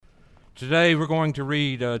Today we're going to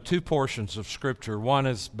read two portions of Scripture. One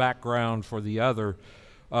is background for the other.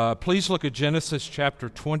 Please look at Genesis chapter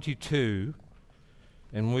 22,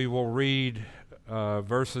 and we will read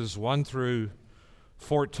verses 1 through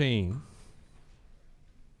 14.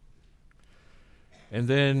 And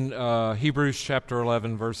then Hebrews chapter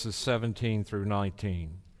 11, verses 17 through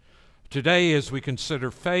 19. Today, as we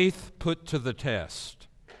consider faith put to the test.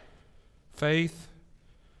 Faith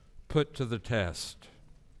put to the test.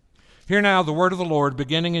 Hear now the word of the Lord,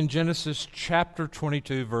 beginning in Genesis chapter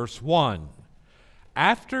 22, verse 1.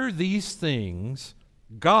 After these things,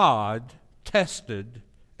 God tested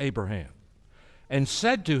Abraham and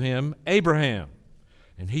said to him, Abraham.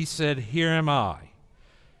 And he said, Here am I.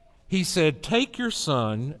 He said, Take your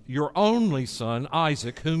son, your only son,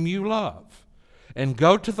 Isaac, whom you love, and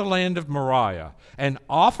go to the land of Moriah, and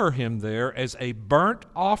offer him there as a burnt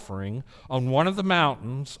offering on one of the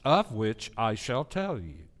mountains of which I shall tell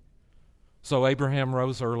you. So Abraham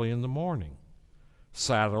rose early in the morning,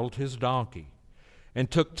 saddled his donkey, and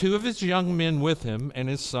took two of his young men with him and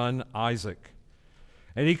his son Isaac.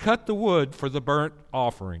 And he cut the wood for the burnt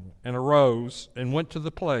offering, and arose and went to the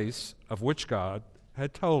place of which God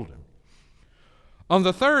had told him. On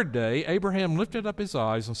the third day, Abraham lifted up his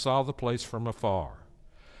eyes and saw the place from afar.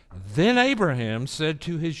 Then Abraham said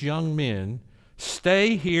to his young men,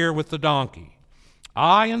 Stay here with the donkey.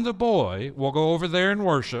 I and the boy will go over there and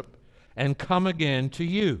worship, and come again to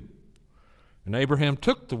you. And Abraham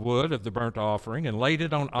took the wood of the burnt offering and laid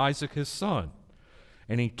it on Isaac his son.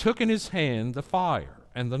 And he took in his hand the fire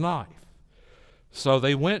and the knife. So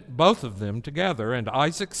they went both of them together, and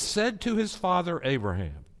Isaac said to his father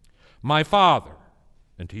Abraham, My father.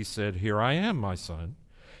 And he said, Here I am, my son.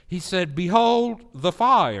 He said, Behold the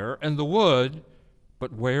fire and the wood,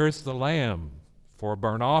 but where is the lamb for a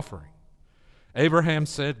burnt offering? Abraham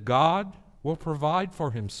said, God will provide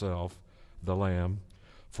for himself the lamb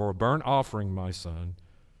for a burnt offering, my son.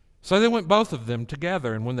 So they went both of them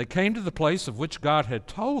together, and when they came to the place of which God had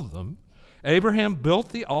told them, Abraham built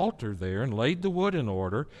the altar there and laid the wood in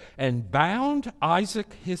order, and bound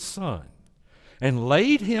Isaac his son, and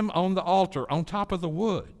laid him on the altar on top of the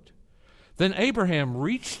wood. Then Abraham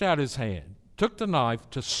reached out his hand, took the knife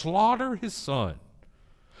to slaughter his son.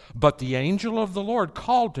 But the angel of the Lord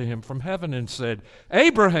called to him from heaven and said,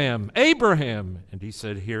 Abraham, Abraham. And he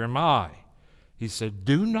said, Here am I. He said,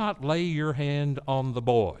 Do not lay your hand on the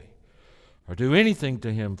boy, or do anything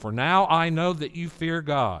to him, for now I know that you fear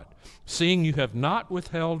God, seeing you have not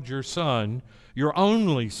withheld your son, your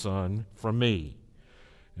only son, from me.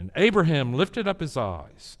 And Abraham lifted up his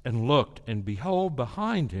eyes and looked, and behold,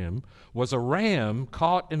 behind him was a ram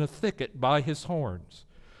caught in a thicket by his horns.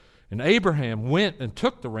 And Abraham went and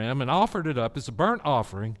took the ram and offered it up as a burnt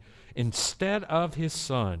offering instead of his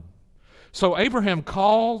son. So Abraham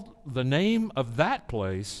called the name of that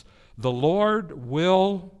place, the Lord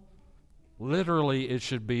will, literally it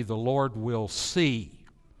should be, the Lord will see.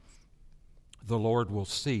 The Lord will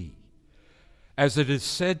see. As it is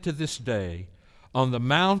said to this day, on the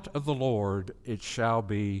mount of the Lord it shall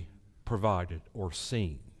be provided or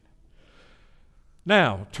seen.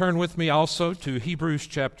 Now, turn with me also to Hebrews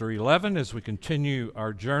chapter 11 as we continue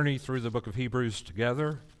our journey through the book of Hebrews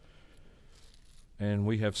together. And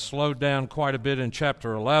we have slowed down quite a bit in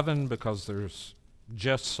chapter 11 because there's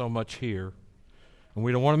just so much here, and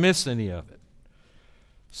we don't want to miss any of it.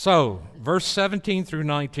 So, verse 17 through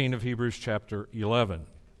 19 of Hebrews chapter 11.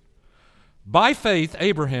 By faith,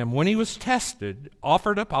 Abraham, when he was tested,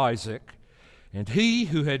 offered up Isaac, and he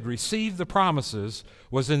who had received the promises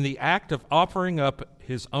was in the act of offering up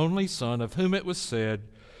his only son, of whom it was said,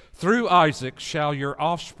 Through Isaac shall your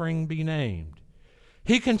offspring be named.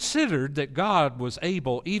 He considered that God was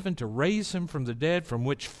able even to raise him from the dead, from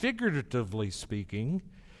which, figuratively speaking,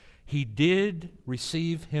 he did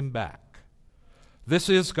receive him back. This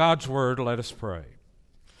is God's word. Let us pray.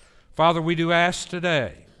 Father, we do ask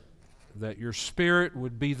today that your Spirit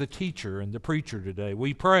would be the teacher and the preacher today.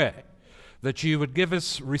 We pray that you would give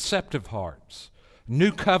us receptive hearts,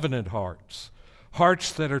 new covenant hearts,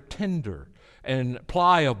 hearts that are tender and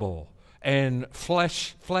pliable and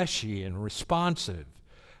fleshy and responsive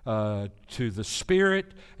to the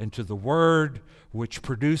Spirit and to the Word, which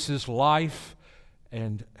produces life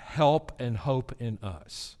and help and hope in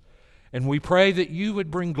us. And we pray that you would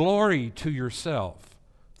bring glory to yourself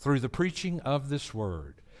through the preaching of this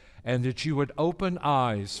Word, and that you would open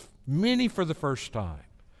eyes, many for the first time,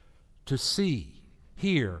 to see,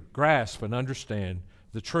 hear, grasp, and understand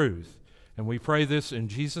the truth. And we pray this in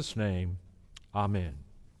Jesus' name. Amen.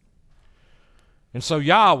 And so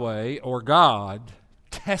Yahweh, or God,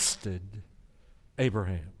 tested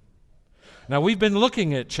Abraham. Now, we've been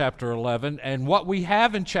looking at chapter 11, and what we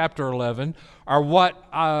have in chapter 11 are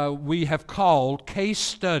what we have called case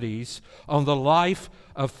studies on the life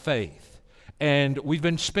of faith. And we've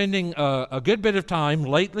been spending a good bit of time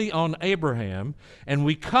lately on Abraham, and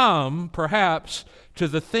we come, perhaps, to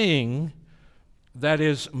the thing that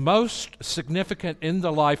is most significant in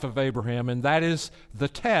the life of Abraham, and that is the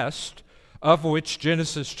test of which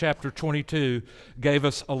Genesis chapter 22 gave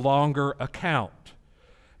us a longer account.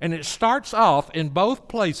 And it starts off in both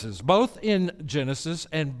places, both in Genesis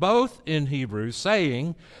and both in Hebrews,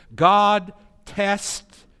 saying, God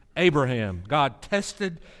tests Abraham. God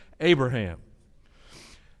tested Abraham.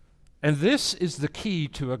 And this is the key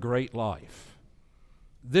to a great life.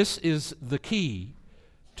 This is the key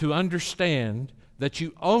to understand that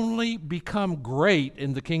you only become great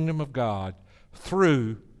in the kingdom of God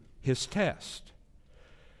through His test.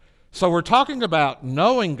 So we're talking about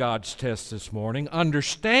knowing God's test this morning,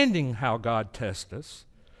 understanding how God tests us,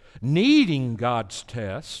 needing God's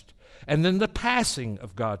test, and then the passing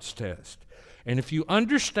of God's test. And if you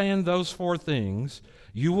understand those four things,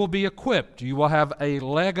 you will be equipped. You will have a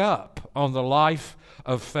leg up on the life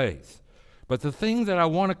of faith. But the thing that I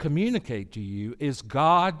want to communicate to you is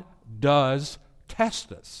God does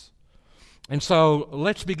test us. And so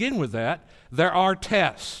let's begin with that. There are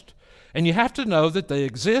tests. And you have to know that they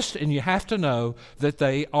exist, and you have to know that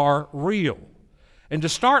they are real. And to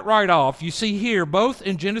start right off, you see here, both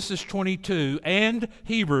in Genesis 22 and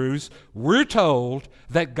Hebrews, we're told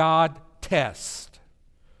that God tests.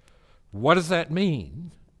 What does that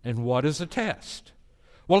mean? And what is a test?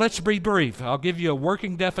 Well, let's be brief. I'll give you a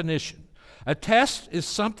working definition. A test is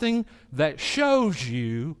something that shows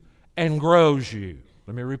you and grows you.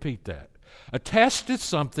 Let me repeat that. A test is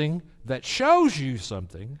something that shows you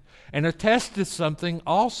something, and a test is something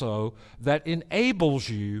also that enables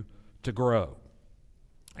you to grow.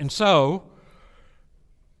 And so,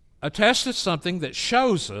 a test is something that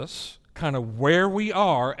shows us kind of where we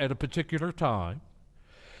are at a particular time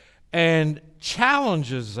and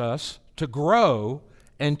challenges us to grow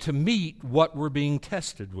and to meet what we're being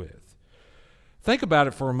tested with. Think about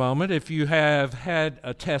it for a moment. If you have had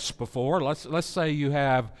a test before, let's say you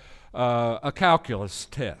have a calculus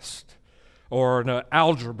test or an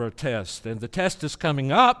algebra test, and the test is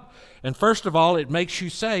coming up, and first of all, it makes you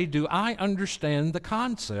say, do I understand the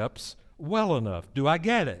concepts well enough? Do I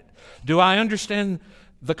get it? Do I understand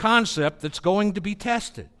the concept that's going to be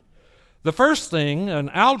tested? The first thing an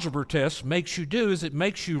algebra test makes you do is it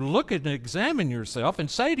makes you look and examine yourself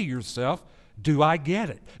and say to yourself, do I get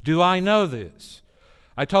it? Do I know this?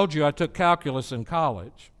 I told you I took calculus in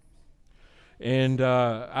college, and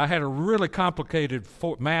I had a really complicated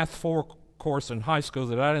math 4 course in high school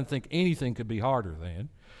that I didn't think anything could be harder than.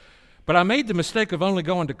 But I made the mistake of only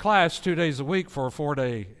going to class 2 days a week for a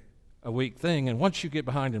 4-day-a-week thing, and once you get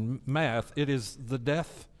behind in math, it is the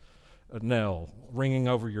death knell ringing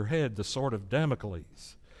over your head, the sword of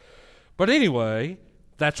Damocles. But anyway,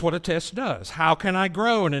 that's what a test does. How can I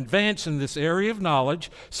grow and advance in this area of knowledge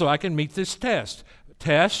so I can meet this test?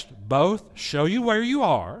 Tests both show you where you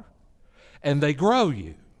are, and they grow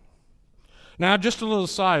you. Now, just a little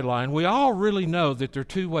sideline. We all really know that there are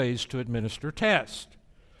 2 ways to administer tests.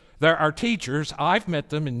 There are teachers, I've met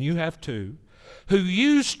them and you have too, who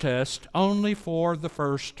use tests only for the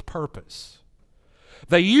first purpose.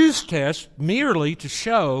 They use tests merely to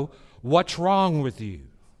show what's wrong with you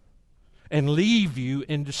and leave you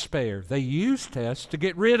in despair. They use tests to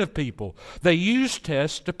get rid of people. They use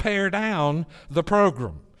tests to pare down the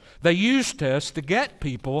program. They use tests to get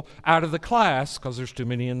people out of the class because there's too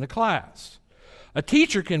many in the class. A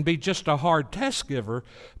teacher can be just a hard test giver,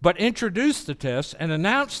 but introduce the test and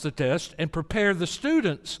announce the test and prepare the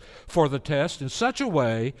students for the test in such a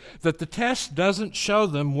way that the test doesn't show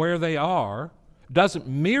them where they are, doesn't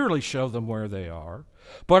merely show them where they are,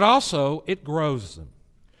 but also it grows them.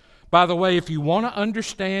 By the way, if you want to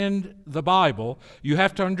understand the Bible, you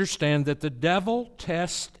have to understand that the devil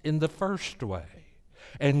tests in the first way,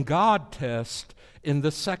 and God tests in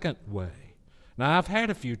the second way. Now, I've had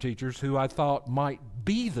a few teachers who I thought might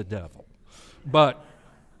be the devil, but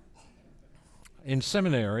in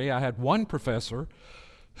seminary, I had one professor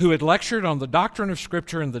who had lectured on the doctrine of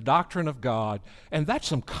Scripture and the doctrine of God, and that's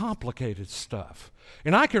some complicated stuff.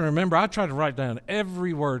 And I can remember, I tried to write down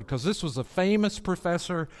every word because this was a famous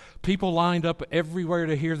professor. People lined up everywhere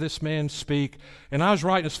to hear this man speak, and I was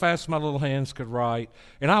writing as fast as my little hands could write.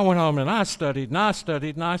 And I went home and I studied and I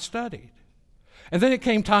studied and I studied. And then it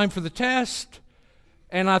came time for the test,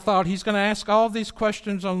 and I thought, he's going to ask all these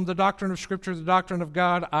questions on the doctrine of Scripture, the doctrine of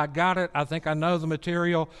God. I got it. I think I know the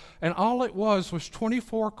material. And all it was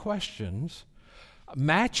 24 questions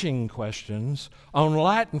matching questions on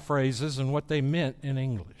Latin phrases and what they meant in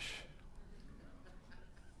English.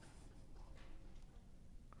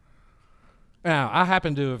 Now, I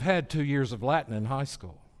happen to have had 2 years of Latin in high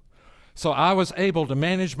school, so I was able to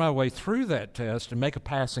manage my way through that test and make a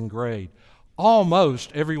passing grade.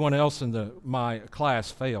 Almost everyone else in my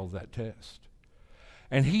class failed that test.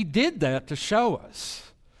 And he did that to show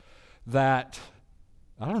us that,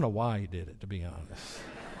 I don't know why he did it, to be honest.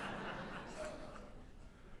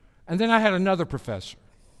 And then I had another professor,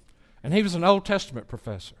 and he was an Old Testament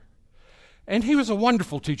professor. And he was a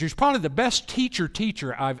wonderful teacher. He's probably the best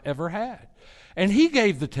teacher I've ever had. And he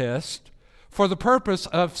gave the test for the purpose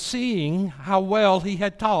of seeing how well he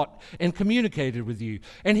had taught and communicated with you.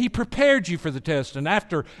 And he prepared you for the test. And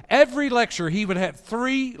after every lecture, he would have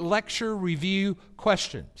 3 lecture review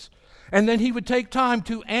questions. And then he would take time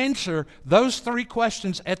to answer those 3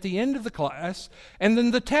 questions at the end of the class. And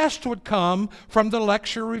then the test would come from the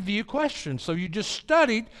lecture review questions. So you just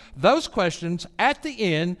studied those questions at the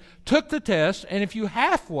end, took the test, and if you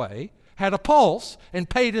halfway had a pulse and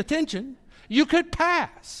paid attention, you could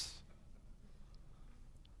pass.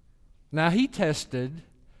 Now, he tested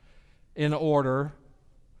in order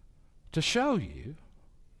to show you,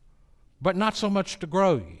 but not so much to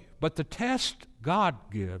grow you. But the test God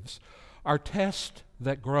gives are tests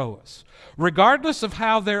that grow us. Regardless of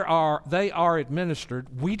how they are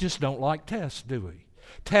administered, we just don't like tests, do we?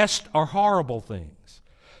 Tests are horrible things.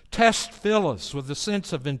 Tests fill us with a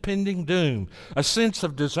sense of impending doom, a sense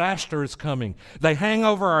of disaster is coming. They hang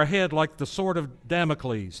over our head like the sword of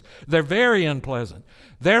Damocles. They're very unpleasant.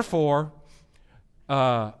 Therefore,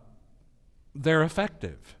 they're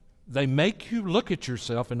effective. They make you look at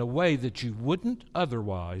yourself in a way that you wouldn't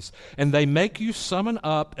otherwise, and they make you summon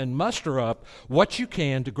up and muster up what you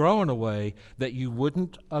can to grow in a way that you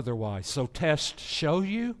wouldn't otherwise. So tests show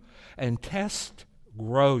you, and tests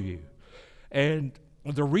grow you. And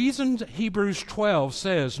the reason Hebrews 12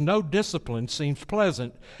 says no discipline seems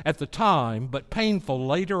pleasant at the time, but painful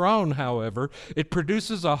later on, however, it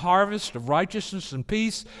produces a harvest of righteousness and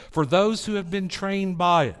peace for those who have been trained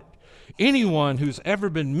by it. Anyone who's ever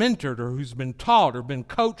been mentored or who's been taught or been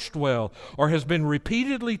coached well or has been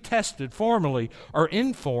repeatedly tested formally or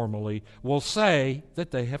informally will say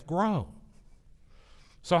that they have grown.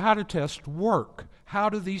 So how do tests work? How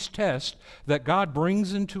do these tests that God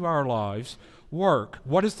brings into our lives work?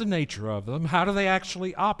 What is the nature of them? How do they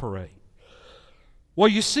actually operate? Well,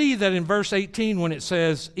 you see that in verse 18 when it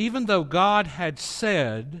says, even though God had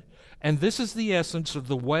said, and this is the essence of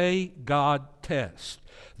the way God tests.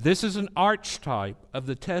 This is an archetype of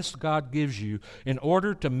the test God gives you in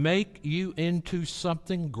order to make you into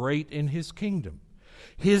something great in His kingdom.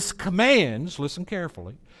 His commands, listen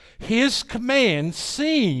carefully, His commands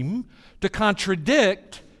seem to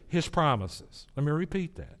contradict His promises. Let me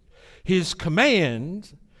repeat that. His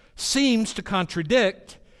command seems to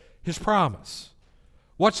contradict His promise.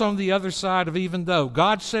 What's on the other side of even though?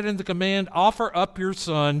 God said in the command, offer up your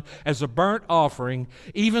son as a burnt offering,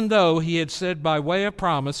 even though He had said by way of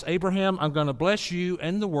promise, Abraham, I'm going to bless you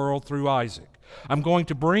and the world through Isaac. I'm going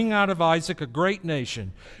to bring out of Isaac a great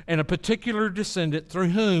nation and a particular descendant through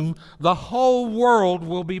whom the whole world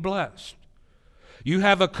will be blessed. You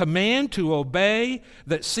have a command to obey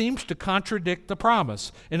that seems to contradict the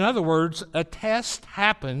promise. In other words, a test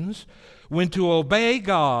happens when to obey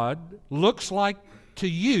God looks like to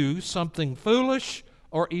you something foolish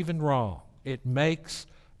or even wrong. It makes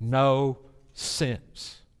no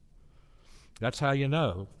sense. That's how you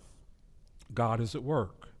know God is at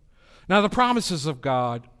work. Now, the promises of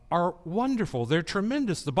God are wonderful. They're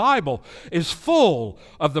tremendous. The Bible is full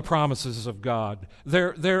of the promises of God.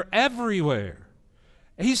 They're everywhere.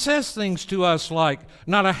 He says things to us like,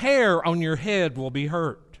 not a hair on your head will be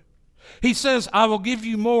hurt. He says, I will give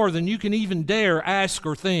you more than you can even dare ask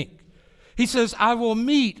or think. He says, I will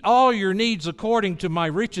meet all your needs according to my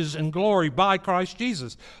riches and glory by Christ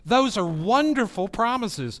Jesus. Those are wonderful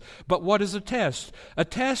promises. But what is a test? A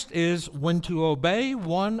test is when to obey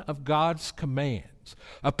one of God's commands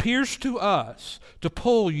appears to us to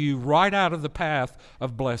pull you right out of the path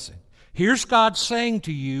of blessing. Here's God saying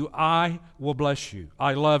to you, I will bless you.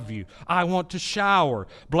 I love you. I want to shower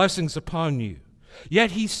blessings upon you.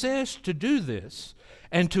 Yet He says to do this,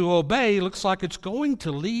 and to obey looks like it's going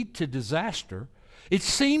to lead to disaster. It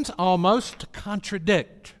seems almost to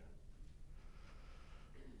contradict.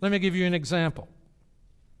 Let me give you an example.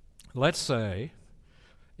 Let's say,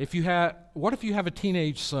 what if you have a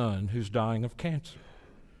teenage son who's dying of cancer?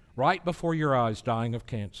 Right before your eyes, dying of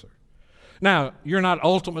cancer. Now, you're not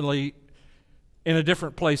ultimately in a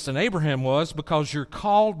different place than Abraham was, because you're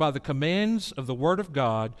called by the commands of the Word of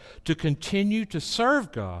God to continue to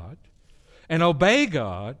serve God and obey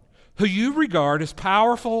God, who you regard as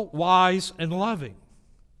powerful, wise, and loving,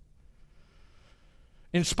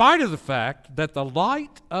 in spite of the fact that the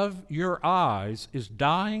light of your eyes is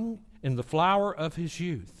dying in the flower of his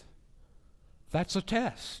youth. That's a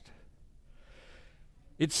test.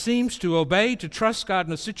 It seems to obey, to trust God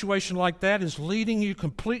in a situation like that is leading you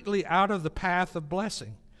completely out of the path of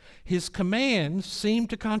blessing. His commands seem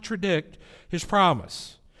to contradict his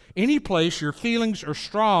promise. Any place your feelings are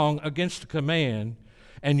strong against a command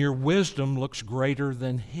and your wisdom looks greater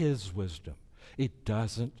than his wisdom, it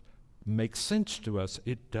doesn't make sense to us.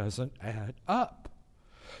 It doesn't add up.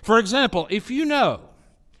 For example, if you know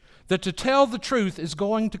that to tell the truth is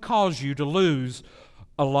going to cause you to lose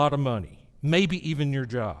a lot of money, maybe even your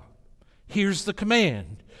job, here's the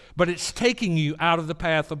command, but it's taking you out of the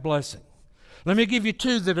path of blessing. Let me give you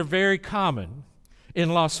two that are very common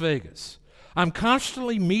in Las Vegas. I'm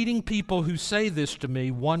constantly meeting people who say this to me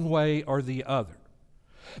one way or the other.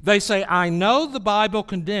 They say, I know the Bible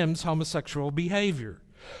condemns homosexual behavior,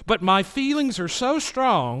 but my feelings are so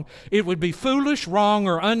strong, it would be foolish, wrong,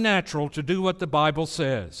 or unnatural to do what the Bible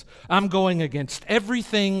says. I'm going against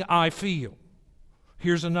everything I feel.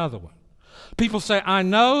 Here's another one. People say, I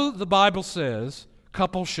know the Bible says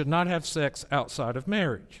couples should not have sex outside of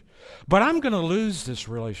marriage, but I'm going to lose this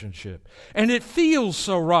relationship. And it feels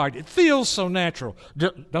so right. It feels so natural.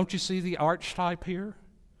 Don't you see the archetype here?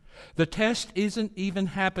 The test isn't even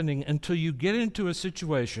happening until you get into a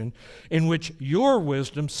situation in which your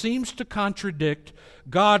wisdom seems to contradict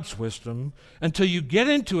God's wisdom, until you get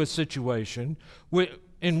into a situation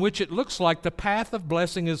in which it looks like the path of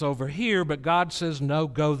blessing is over here, but God says, no,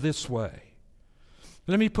 go this way.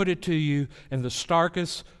 Let me put it to you in the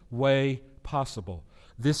starkest way possible.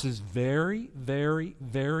 This is very, very,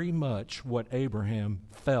 very much what Abraham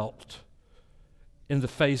felt in the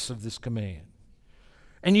face of this command.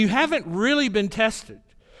 And you haven't really been tested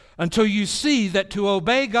until you see that to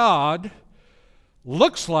obey God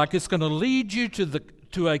looks like it's going to lead you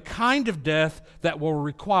to a kind of death that will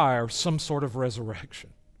require some sort of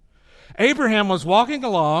resurrection. Abraham was walking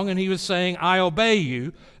along and he was saying, I obey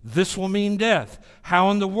you. This will mean death.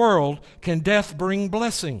 How in the world can death bring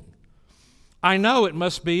blessing? I know it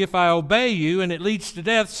must be if I obey you and it leads to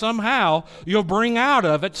death, somehow you'll bring out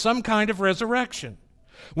of it some kind of resurrection.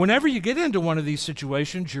 Whenever you get into one of these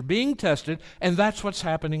situations, you're being tested, and that's what's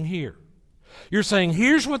happening here. You're saying,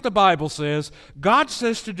 here's what the Bible says. God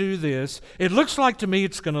says to do this. It looks like to me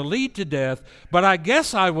it's going to lead to death, but I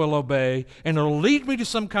guess I will obey, and it'll lead me to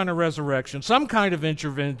some kind of resurrection, some kind of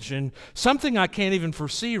intervention, something I can't even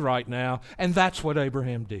foresee right now, and that's what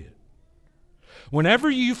Abraham did. Whenever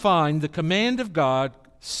you find the command of God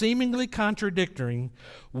seemingly contradicting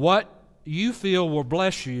what you feel will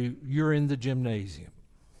bless you, you're in the gymnasium.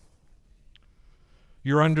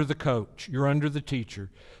 You're under the coach. You're under the teacher.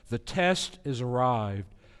 The test is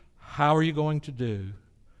arrived. How are you going to do?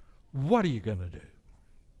 What are you going to do?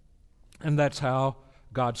 And that's how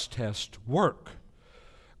God's tests work.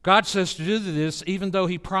 God says to do this even though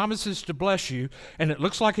he promises to bless you, and it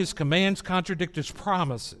looks like his commands contradict his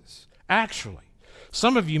promises. Actually,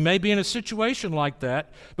 some of you may be in a situation like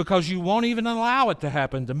that because you won't even allow it to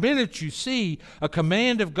happen. The minute you see a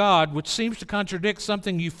command of God which seems to contradict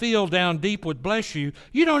something you feel down deep would bless you,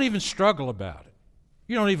 you don't even struggle about it.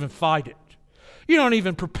 You don't even fight it. You don't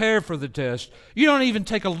even prepare for the test. You don't even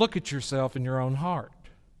take a look at yourself in your own heart.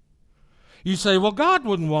 You say, well, God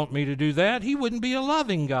wouldn't want me to do that. He wouldn't be a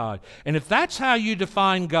loving God. And if that's how you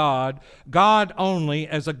define God, God only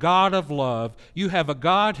as a God of love, you have a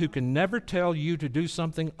God who can never tell you to do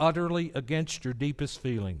something utterly against your deepest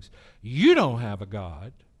feelings. You don't have a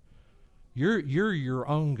God. You're your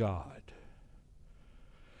own God.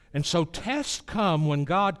 And so tests come when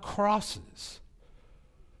God crosses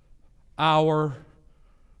our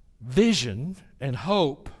vision and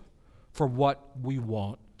hope for what we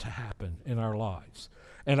want to happen in our lives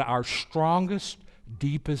and our strongest,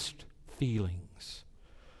 deepest feelings.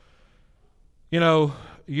 You know,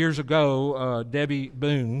 years ago, Debbie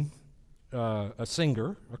Boone, a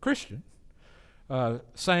singer, a Christian,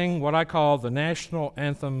 sang what I call the national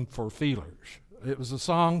anthem for feelers. It was a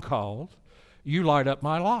song called You Light Up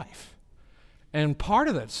My Life. And part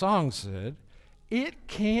of that song said, it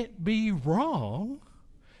can't be wrong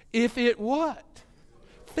if it what?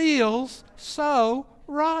 Feels so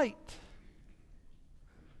right.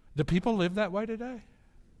 Do people live that way today?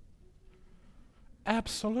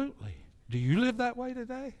 Absolutely. Do you live that way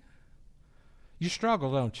today? You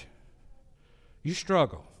struggle, don't you? You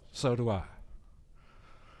struggle. So do I.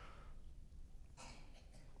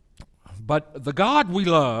 But the God we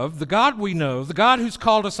love, the God we know, the God who's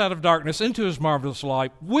called us out of darkness into his marvelous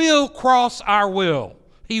light will cross our will.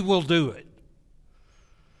 He will do it.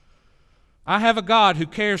 I have a God who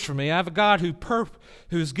cares for me. I have a God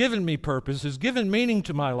who's given me purpose, who's given meaning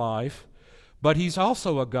to my life, but he's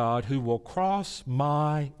also a God who will cross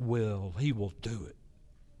my will. He will do it.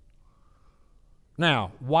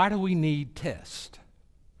 Now, why do we need tests?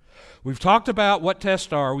 We've talked about what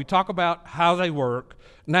tests are. We talk about how they work.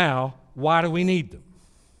 Now, why do we need them?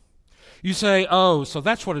 You say, oh, so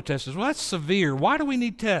that's what a test is. Well, that's severe. Why do we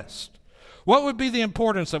need tests? What would be the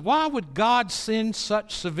importance of, why would God send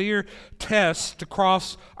such severe tests to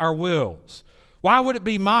cross our wills? Why would it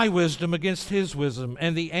be my wisdom against his wisdom?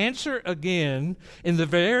 And the answer, again, in the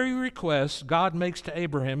very request God makes to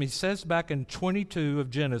Abraham, he says back in 22 of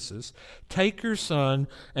Genesis, take your son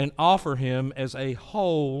and offer him as a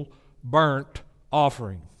whole burnt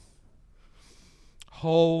offering.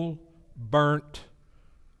 Whole burnt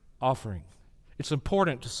offering. It's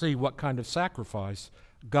important to see what kind of sacrifice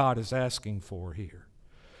God is asking for here.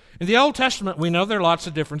 In the Old Testament, we know there are lots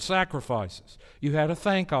of different sacrifices. You had a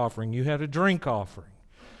thank offering, you had a drink offering,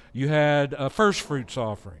 you had a first fruits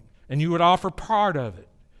offering, and you would offer part of it.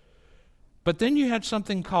 But then you had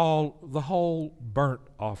something called the whole burnt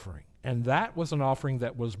offering, and that was an offering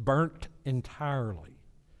that was burnt entirely.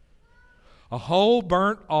 A whole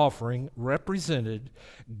burnt offering represented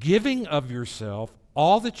giving of yourself,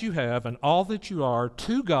 all that you have and all that you are,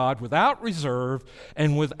 to God without reserve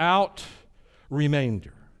and without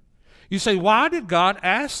remainder. You say, why did God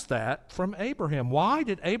ask that from Abraham? Why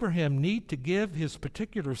did Abraham need to give his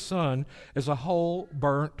particular son as a whole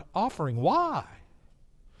burnt offering? Why?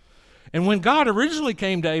 And when God originally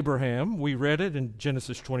came to Abraham, we read it in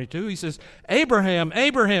Genesis 22, he says, Abraham,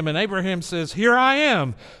 Abraham, and Abraham says, here I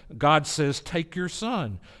am. God says, take your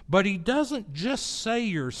son. But he doesn't just say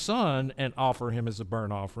your son and offer him as a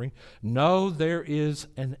burnt offering. No, there is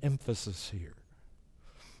an emphasis here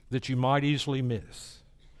that you might easily miss.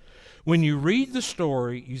 When you read the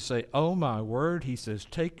story, you say, oh my word, he says,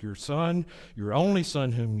 take your son, your only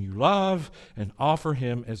son whom you love, and offer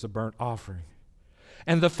him as a burnt offering.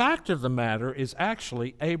 And the fact of the matter is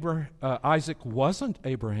actually Isaac wasn't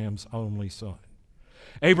Abraham's only son.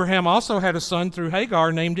 Abraham also had a son through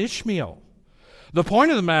Hagar named Ishmael. The point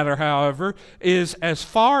of the matter, however, is as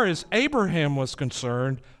far as Abraham was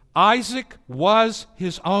concerned, Isaac was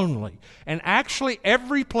his only. And actually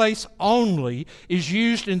every place only is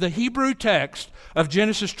used in the Hebrew text of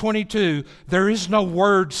Genesis 22. There is no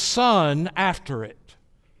word son after it.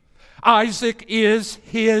 Isaac is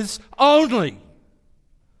his only.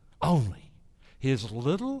 Only. His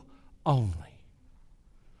little only.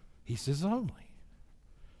 He's his only.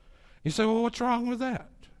 You say, well, what's wrong with that?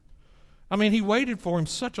 I mean, he waited for him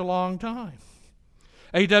such a long time.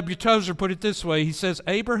 A.W. Tozer put it this way. He says,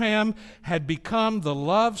 Abraham had become the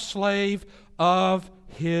love slave of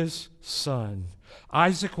his son.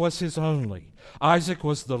 Isaac was his only. Isaac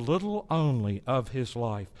was the little only of his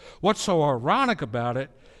life. What's so ironic about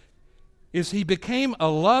it is he became a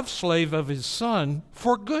love slave of his son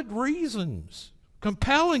for good reasons,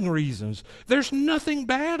 compelling reasons. There's nothing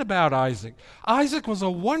bad about Isaac. Isaac was a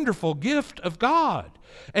wonderful gift of God.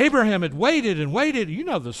 Abraham had waited and waited, you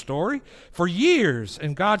know the story, for years,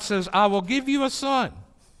 and God says, I will give you a son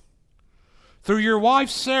through your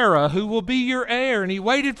wife Sarah, who will be your heir. And he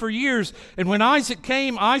waited for years, and when Isaac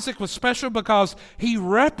came, Isaac was special because he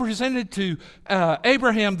represented to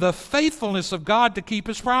Abraham the faithfulness of God to keep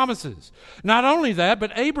his promises. Not only that,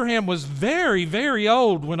 but Abraham was very, very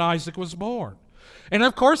old when Isaac was born. And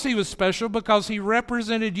of course he was special because he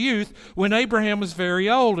represented youth when Abraham was very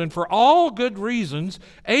old. And for all good reasons,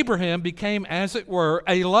 Abraham became, as it were,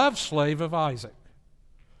 a love slave of Isaac.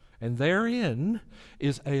 And therein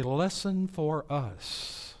is a lesson for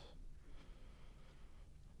us.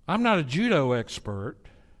 I'm not a judo expert,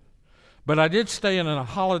 but I did stay in a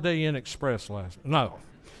Holiday Inn Express No.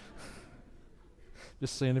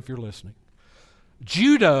 Just seeing if you're listening.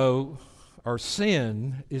 Judo, or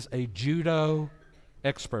sin, is a judo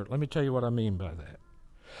expert. Let me tell you what I mean by that.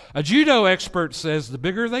 A judo expert says the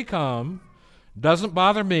bigger they come, doesn't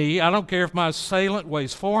bother me. I don't care if my assailant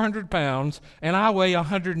weighs 400 pounds and I weigh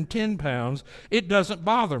 110 pounds. It doesn't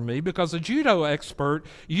bother me because a judo expert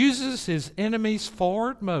uses his enemy's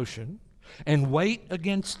forward motion and weight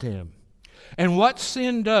against him. And what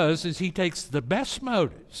sin does is he takes the best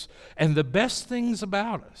motives and the best things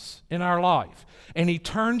about us in our life and he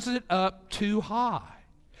turns it up too high.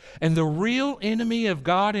 And the real enemy of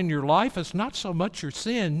God in your life is not so much your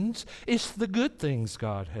sins, it's the good things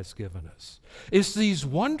God has given us. It's these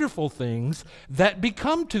wonderful things that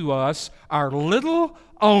become to us our little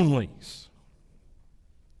onlys.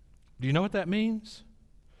 Do you know what that means?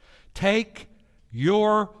 Take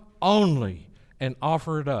your only and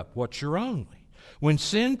offer it up. What's your only? When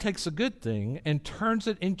sin takes a good thing and turns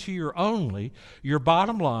it into your only, your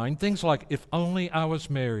bottom line, things like, if only I was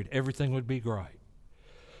married, everything would be great.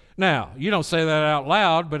 Now, you don't say that out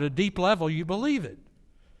loud, but at a deep level you believe it.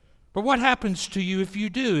 But what happens to you if you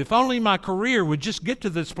do? If only my career would just get to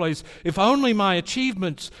this place, if only my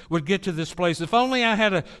achievements would get to this place, if only I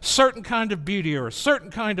had a certain kind of beauty or a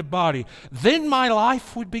certain kind of body, then my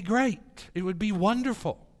life would be great. It would be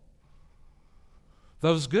wonderful.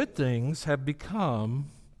 Those good things have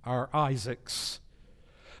become our Isaacs.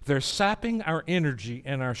 They're sapping our energy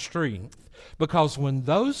and our strength, because when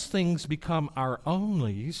those things become our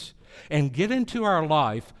onlys and get into our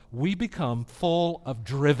life, we become full of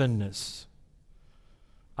drivenness.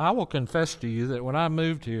 I will confess to you that when I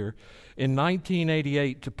moved here in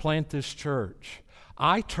 1988 to plant this church,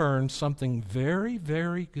 I turned something very,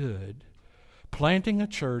 very good, planting a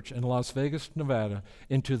church in Las Vegas, Nevada,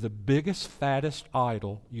 into the biggest, fattest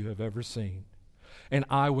idol you have ever seen. And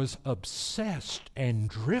I was obsessed and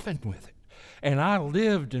driven with it. And I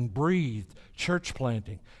lived and breathed church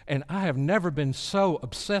planting. And I have never been so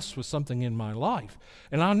obsessed with something in my life.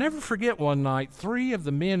 And I'll never forget one night, 3 of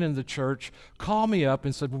the men in the church called me up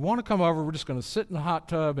and said, we want to come over. We're just going to sit in the hot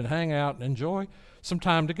tub and hang out and enjoy some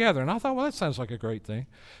time together. And I thought, well, that sounds like a great thing.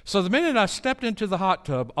 So the minute I stepped into the hot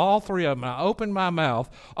tub, all 3 of them, I opened my mouth,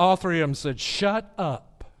 all 3 of them said, shut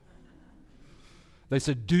up. They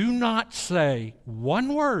said, do not say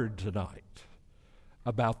one word tonight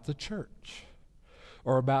about the church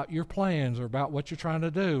or about your plans or about what you're trying to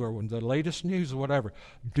do or the latest news or whatever.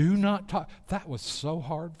 Do not talk. That was so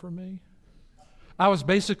hard for me. I was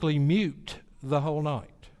basically mute the whole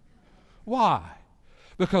night. Why?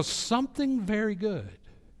 Because something very good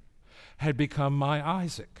had become my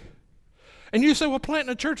Isaac. And you say, well,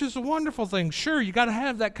 planting a church is a wonderful thing. Sure, you got to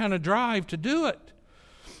have that kind of drive to do it.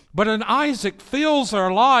 But an Isaac fills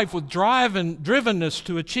our life with drive and drivenness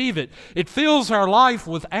to achieve it. It fills our life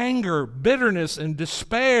with anger, bitterness, and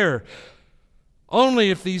despair. Only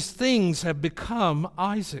if these things have become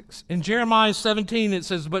Isaacs. In Jeremiah 17 it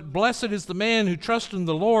says, but blessed is the man who trusts in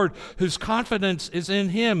the Lord, whose confidence is in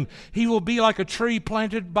him. He will be like a tree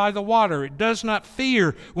planted by the water. It does not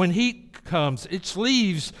fear when heat comes. Its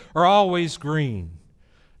leaves are always green.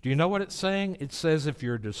 Do you know what it's saying? It says if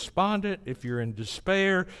you're despondent, if you're in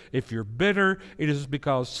despair, if you're bitter, it is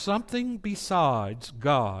because something besides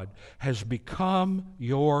God has become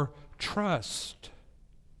your trust.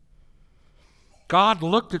 God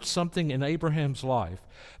looked at something in Abraham's life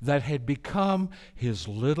that had become his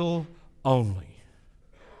little only.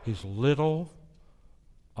 His little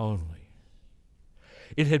only.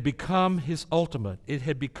 It had become his ultimate. It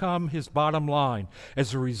had become his bottom line.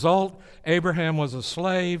 As a result, Abraham was a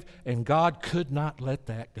slave, and God could not let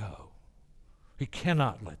that go. He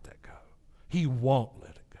cannot let that go. He won't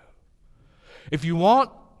let it go. If you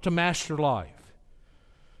want to master life,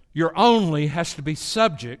 your only has to be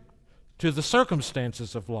subject to the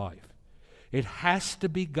circumstances of life. It has to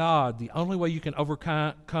be God. The only way you can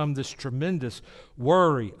overcome this tremendous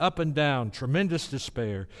worry, up and down, tremendous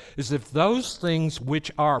despair, is if those things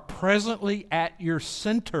which are presently at your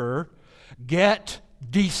center get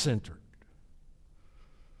decentered.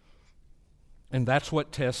 And that's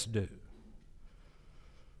what tests do.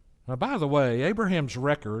 Now, by the way, Abraham's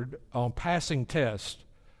record on passing tests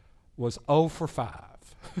was 0 for 5.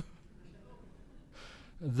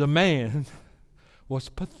 The man was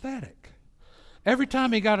pathetic. Every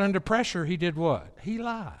time he got under pressure, he did what? He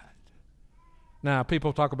lied. Now,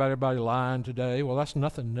 people talk about everybody lying today. Well, that's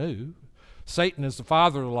nothing new. Satan is the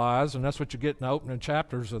father of lies, and that's what you get in the opening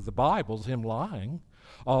chapters of the Bible, is him lying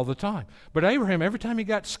all the time. But Abraham, every time he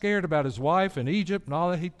got scared about his wife in Egypt and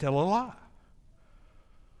all that, he'd tell a lie.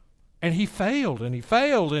 And he failed, and he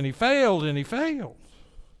failed, and he failed, and he failed.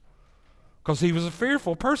 Because he was a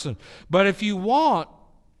fearful person. But if you want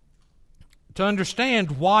to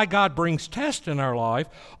understand why God brings tests in our life,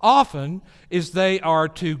 often is they are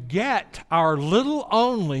to get our little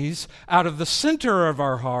onlys out of the center of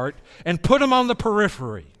our heart and put them on the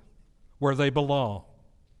periphery where they belong.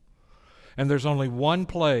 And there's only one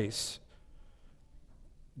place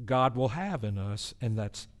God will have in us, and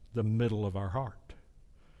that's the middle of our heart.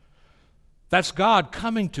 That's God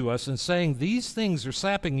coming to us and saying, these things are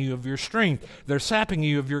sapping you of your strength. They're sapping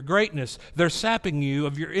you of your greatness. They're sapping you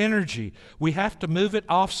of your energy. We have to move it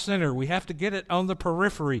off center. We have to get it on the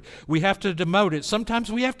periphery. We have to demote it.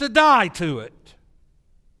 Sometimes we have to die to it.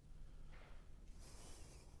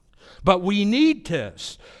 But we need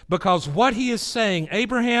tests, because what he is saying,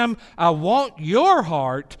 Abraham, I want your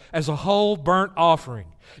heart as a whole burnt offering.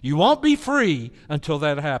 You won't be free until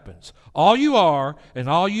that happens. All you are and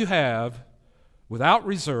all you have, without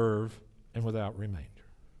reserve and without remainder.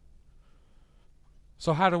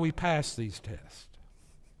 So how do we pass these tests?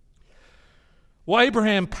 Well,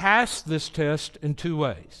 Abraham passed this test in two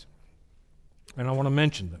ways, and I want to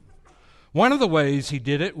mention them. One of the ways he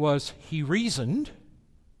did it was he reasoned.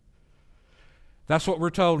 That's what we're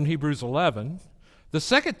told in Hebrews 11. The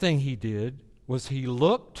second thing he did was he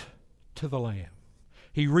looked to the Lamb.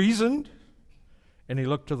 He reasoned and he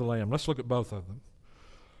looked to the Lamb. Let's look at both of them.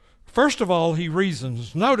 First of all, he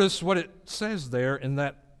reasons. Notice what it says there in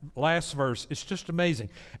that last verse. It's just amazing.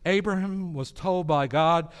 Abraham was told by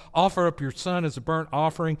God, offer up your son as a burnt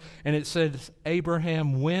offering. And it says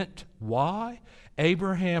Abraham went. Why?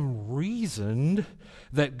 Abraham reasoned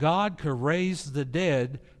that God could raise the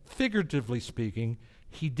dead. Figuratively speaking,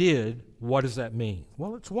 he did. What does that mean?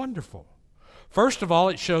 Well, it's wonderful. First of all,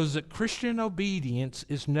 it shows that Christian obedience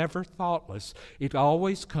is never thoughtless. It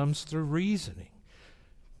always comes through reasoning.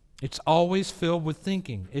 It's always filled with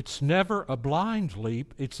thinking. It's never a blind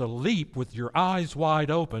leap. It's a leap with your eyes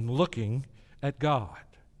wide open looking at God.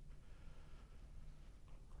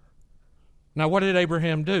 Now, what did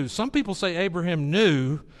Abraham do? Some people say Abraham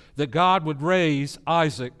knew that God would raise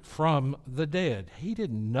Isaac from the dead. He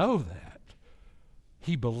didn't know that.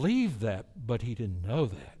 He believed that, but he didn't know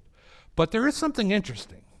that. But there is something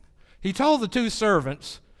interesting. He told the two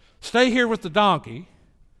servants, stay here with the donkey,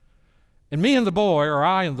 and me and the boy, or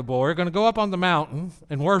I and the boy, are going to go up on the mountain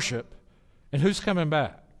and worship. And who's coming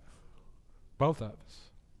back? Both of us.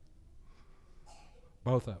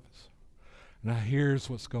 Both of us. Now here's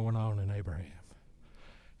what's going on in Abraham.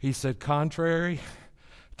 He said, contrary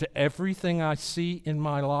to everything I see in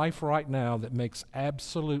my life right now that makes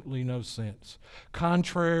absolutely no sense,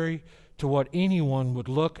 contrary to what anyone would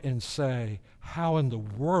look and say, how in the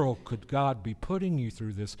world could God be putting you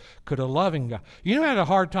through this? Could a loving God? You know, I had a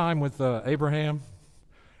hard time with Abraham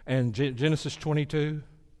and Genesis 22.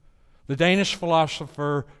 The Danish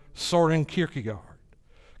philosopher Soren Kierkegaard.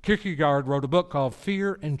 Kierkegaard wrote a book called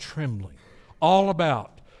Fear and Trembling, all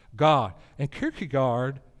about God. And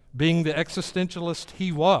Kierkegaard, being the existentialist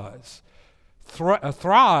he was,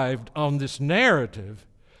 thrived on this narrative,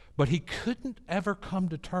 but he couldn't ever come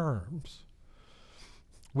to terms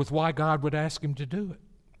with why God would ask him to do it.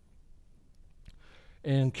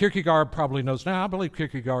 And Kierkegaard probably knows now. I believe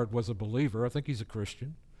Kierkegaard was a believer. I think he's a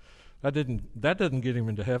Christian. That doesn't get him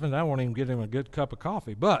into heaven. That won't even get him a good cup of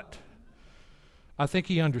coffee. But I think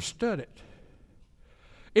he understood it.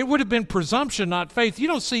 It would have been presumption, not faith. You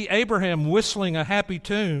don't see Abraham whistling a happy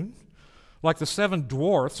tune like the seven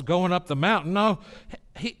dwarfs going up the mountain. No,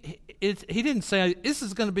 he didn't say, this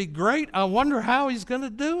is going to be great. I wonder how he's going to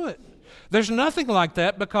do it. There's nothing like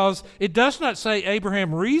that, because it does not say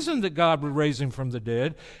Abraham reasoned that God would raise him from the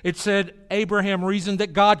dead. It said Abraham reasoned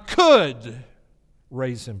that God could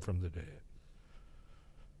raise him from the dead.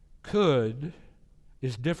 Could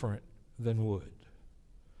is different than would.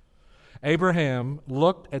 Abraham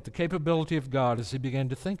looked at the capability of God as he began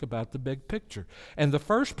to think about the big picture. And the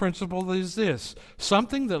first principle is this: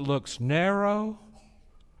 something that looks narrow,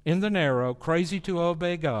 in the narrow, crazy to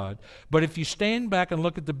obey God. But if you stand back and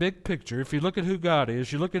look at the big picture, if you look at who God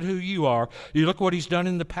is, you look at who you are, you look at what he's done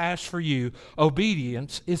in the past for you,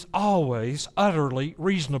 obedience is always utterly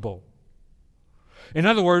reasonable. In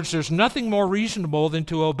other words, there's nothing more reasonable than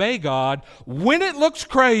to obey God when it looks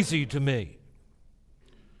crazy to me.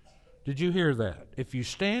 Did you hear that? If you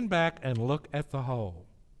stand back and look at the whole,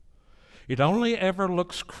 it only ever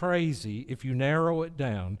looks crazy if you narrow it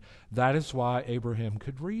down. That is why Abraham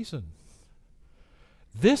could reason.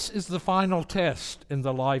 This is the final test in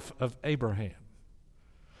the life of Abraham,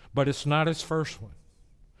 but it's not his first one.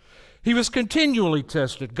 He was continually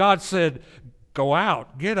tested. God said, go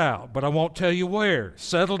out, get out, but I won't tell you where.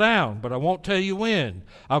 Settle down, but I won't tell you when.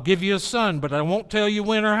 I'll give you a son, but I won't tell you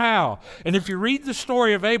when or how. And if you read the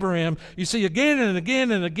story of Abraham, you see again and again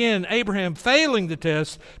and again Abraham failing the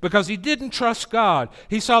test because he didn't trust God.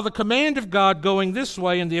 He saw the command of God going this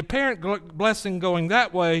way and the apparent blessing going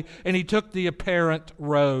that way, and he took the apparent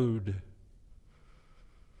road.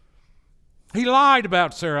 He lied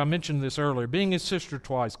about Sarah. I mentioned this earlier, being his sister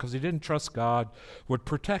twice, because he didn't trust God would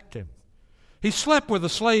protect him. He slept with a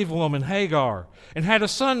slave woman, Hagar, and had a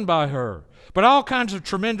son by her. But all kinds of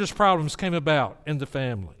tremendous problems came about in the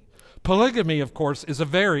family. Polygamy, of course, is a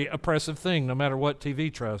very oppressive thing, no matter what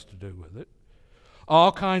TV tries to do with it.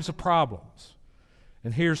 All kinds of problems.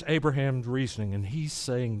 And here's Abraham's reasoning, and he's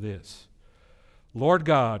saying this: Lord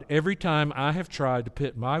God, every time I have tried to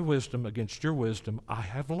pit my wisdom against your wisdom, I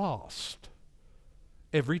have lost.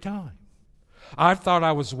 Every time. I've thought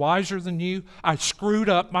I was wiser than you. I screwed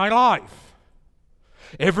up my life.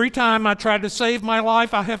 Every time I tried to save my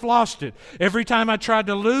life, I have lost it. Every time I tried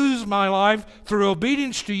to lose my life through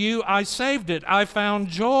obedience to you, I saved it. I found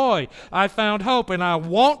joy. I found hope, and I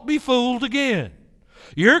won't be fooled again.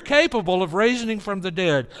 You're capable of raising from the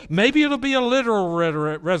dead. Maybe it'll be a literal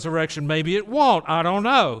resurrection. Maybe it won't. I don't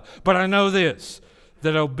know. But I know this,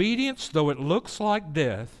 that obedience, though it looks like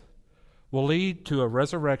death, will lead to a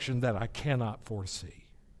resurrection that I cannot foresee.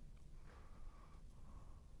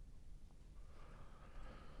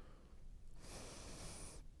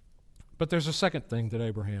 But there's a second thing that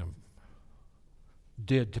Abraham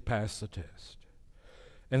did to pass the test.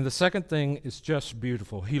 And the second thing is just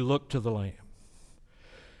beautiful. He looked to the Lamb.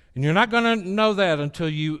 And you're not going to know that until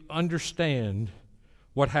you understand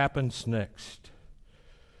what happens next.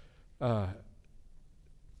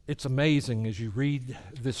 It's amazing as you read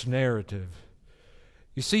this narrative.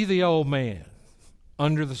 You see the old man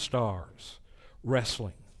under the stars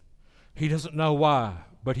wrestling. He doesn't know why,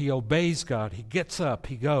 but he obeys God. He gets up,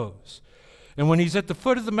 he goes. And when he's at the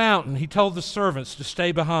foot of the mountain, he told the servants to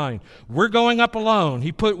stay behind. We're going up alone.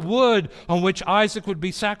 He put wood on which Isaac would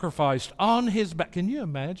be sacrificed on his back. Can you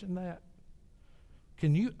imagine that?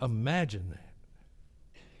 Can you imagine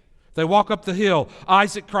that? They walk up the hill.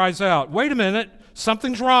 Isaac cries out, wait a minute,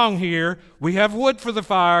 something's wrong here. We have wood for the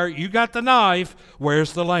fire. You got the knife.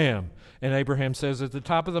 Where's the lamb? And Abraham says, at the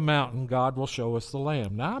top of the mountain, God will show us the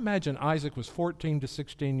lamb. Now, I imagine Isaac was 14 to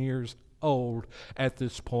 16 years old at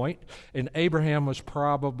this point, and Abraham was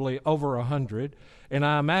probably over 100, and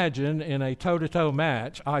I imagine in a toe-to-toe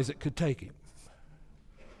match, Isaac could take him.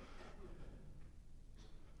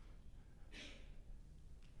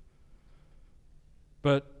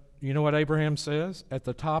 But you know what Abraham says? At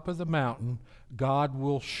the top of the mountain, God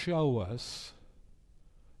will show us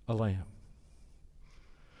a lamb.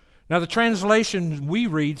 Now, the translation we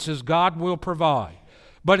read says God will provide.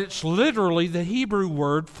 But it's literally the Hebrew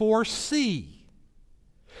word for see,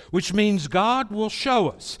 which means God will show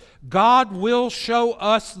us. God will show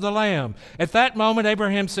us the lamb. At that moment,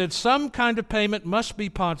 Abraham said, some kind of payment must be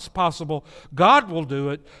possible. God will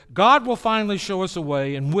do it. God will finally show us a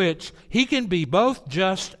way in which he can be both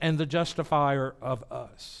just and the justifier of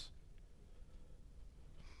us.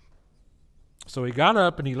 So he got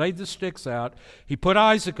up and he laid the sticks out. He put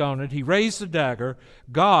Isaac on it. He raised the dagger.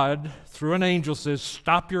 God, through an angel, says,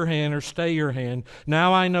 stop your hand or stay your hand.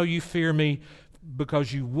 Now I know you fear me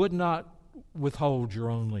because you would not withhold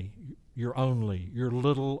your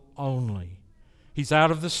little only. He's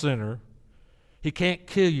out of the center. He can't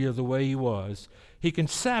kill you the way he was. He can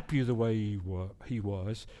sap you the way he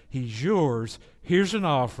was. He's yours. Here's an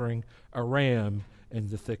offering, a ram in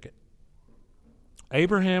the thicket.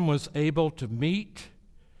 Abraham was able to meet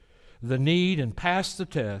the need and pass the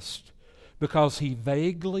test because he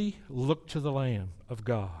vaguely looked to the Lamb of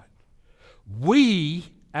God. We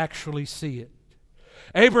actually see it.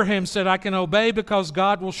 Abraham said, I can obey because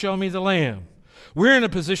God will show me the Lamb. We're in a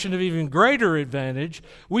position of even greater advantage.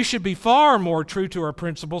 We should be far more true to our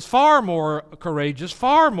principles, far more courageous,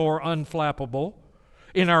 far more unflappable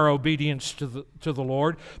in our obedience to the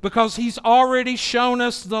Lord because he's already shown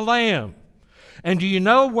us the Lamb. And do you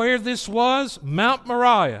know where this was? Mount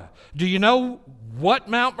Moriah. Do you know what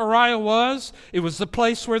Mount Moriah was? It was the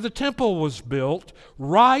place where the temple was built,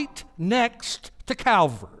 right next to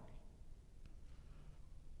Calvary.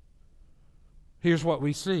 Here's what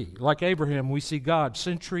we see. Like Abraham, we see God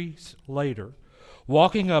centuries later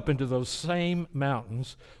walking up into those same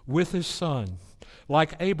mountains with his son.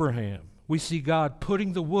 Like Abraham, we see God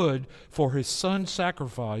putting the wood for his son's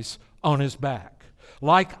sacrifice on his back.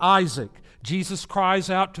 Like Isaac, Jesus cries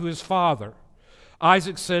out to his father.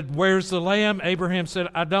 Isaac said, where's the lamb? Abraham said,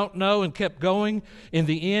 I don't know, and kept going. In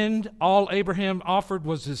the end, all Abraham offered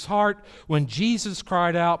was his heart. When Jesus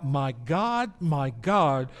cried out, my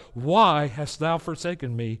God, why hast thou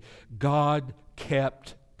forsaken me? God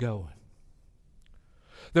kept going.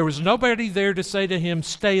 There was nobody there to say to him,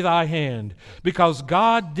 stay thy hand, because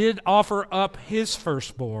God did offer up his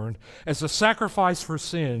firstborn as a sacrifice for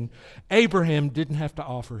sin. Abraham didn't have to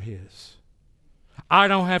offer his. I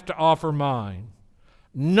don't have to offer mine.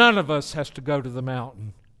 None of us has to go to the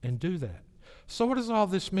mountain and do that. So what does all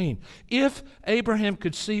this mean? If Abraham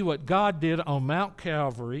could see what God did on Mount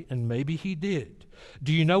Calvary, and maybe he did,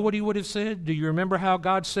 do you know what he would have said? Do you remember how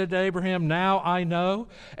God said to Abraham, "Now I know"?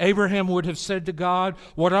 Abraham would have said to God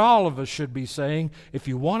what all of us should be saying: if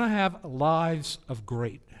you want to have lives of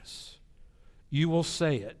greatness, you will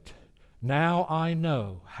say it. Now I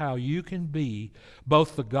know how you can be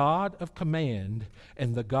both the God of command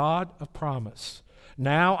and the God of promise.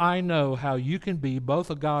 Now I know how you can be both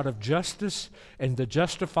a God of justice and the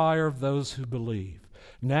justifier of those who believe.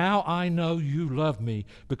 Now I know you love me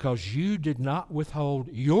because you did not withhold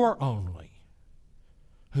your only,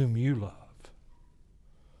 whom you love.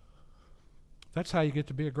 That's how you get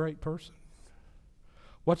to be a great person.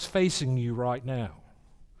 What's facing you right now?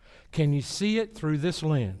 Can you see it through this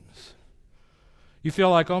lens? You feel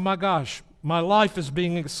like, oh my gosh, my life is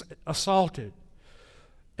being assaulted.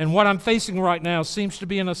 And what I'm facing right now seems to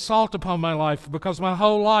be an assault upon my life because my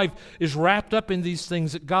whole life is wrapped up in these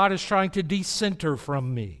things that God is trying to decenter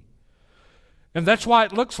from me. And that's why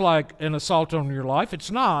it looks like an assault on your life. It's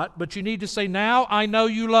not, but you need to say, now I know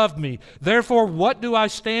you love me. Therefore, what do I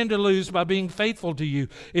stand to lose by being faithful to you?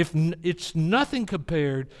 If it's nothing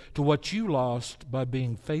compared to what you lost by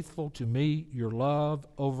being faithful to me, your love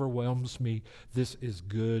overwhelms me. This is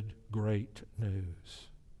good, great news.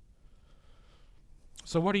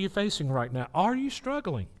 So what are you facing right now? Are you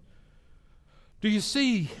struggling? Do you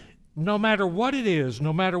see, no matter what it is,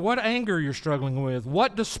 no matter what anger you're struggling with,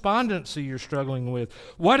 what despondency you're struggling with,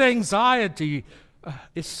 what anxiety,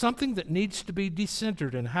 it's something that needs to be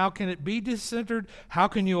decentered. And how can it be decentered? How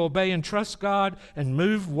can you obey and trust God and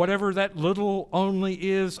move whatever that little only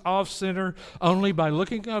is off center? Only by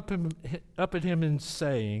looking up at Him and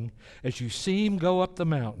saying, as you see Him go up the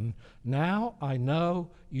mountain, now I know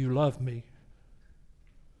you love me.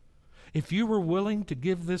 If you were willing to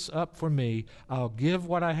give this up for me, I'll give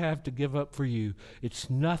what I have to give up for you. It's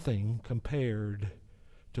nothing compared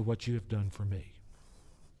to what you have done for me.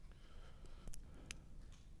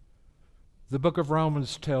 The book of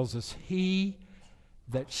Romans tells us, He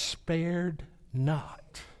that spared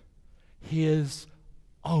not His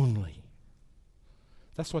only.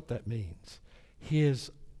 That's what that means.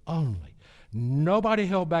 His only. Nobody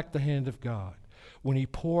held back the hand of God when He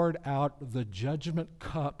poured out the judgment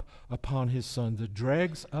cup upon His Son, the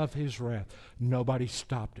dregs of His wrath. Nobody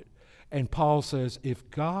stopped it. And Paul says, if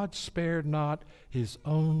God spared not His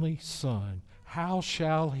only Son, how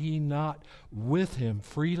shall He not with Him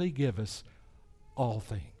freely give us all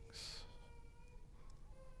things?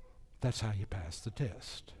 That's how you pass the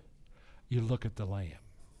test. You look at the Lamb.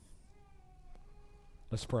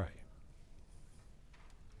 Let's pray.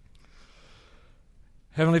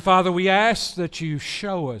 Heavenly Father, we ask that you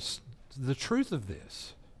show us the truth of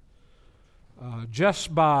this.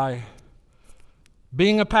 Just by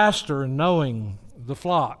being a pastor and knowing the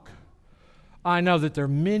flock, I know that there are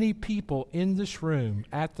many people in this room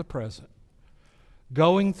at the present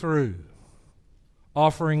going through,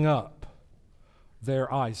 offering up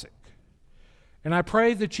their Isaac. And I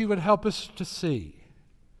pray that you would help us to see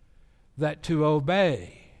that to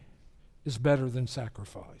obey is better than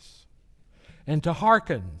sacrifice. And to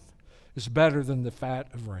hearken is better than the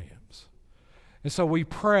fat of rams. And so we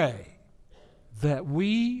pray that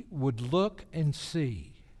we would look and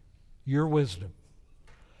see your wisdom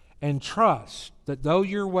and trust that though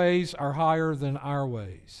your ways are higher than our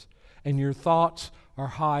ways and your thoughts are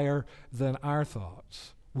higher than our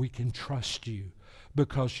thoughts, we can trust you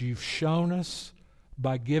because you've shown us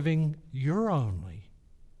by giving your only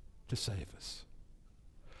to save us.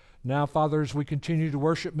 Now, Father, as we continue to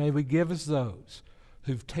worship, may we give as those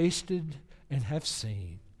who've tasted and have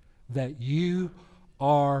seen that you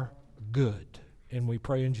are good. And we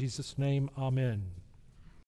pray in Jesus' name, amen.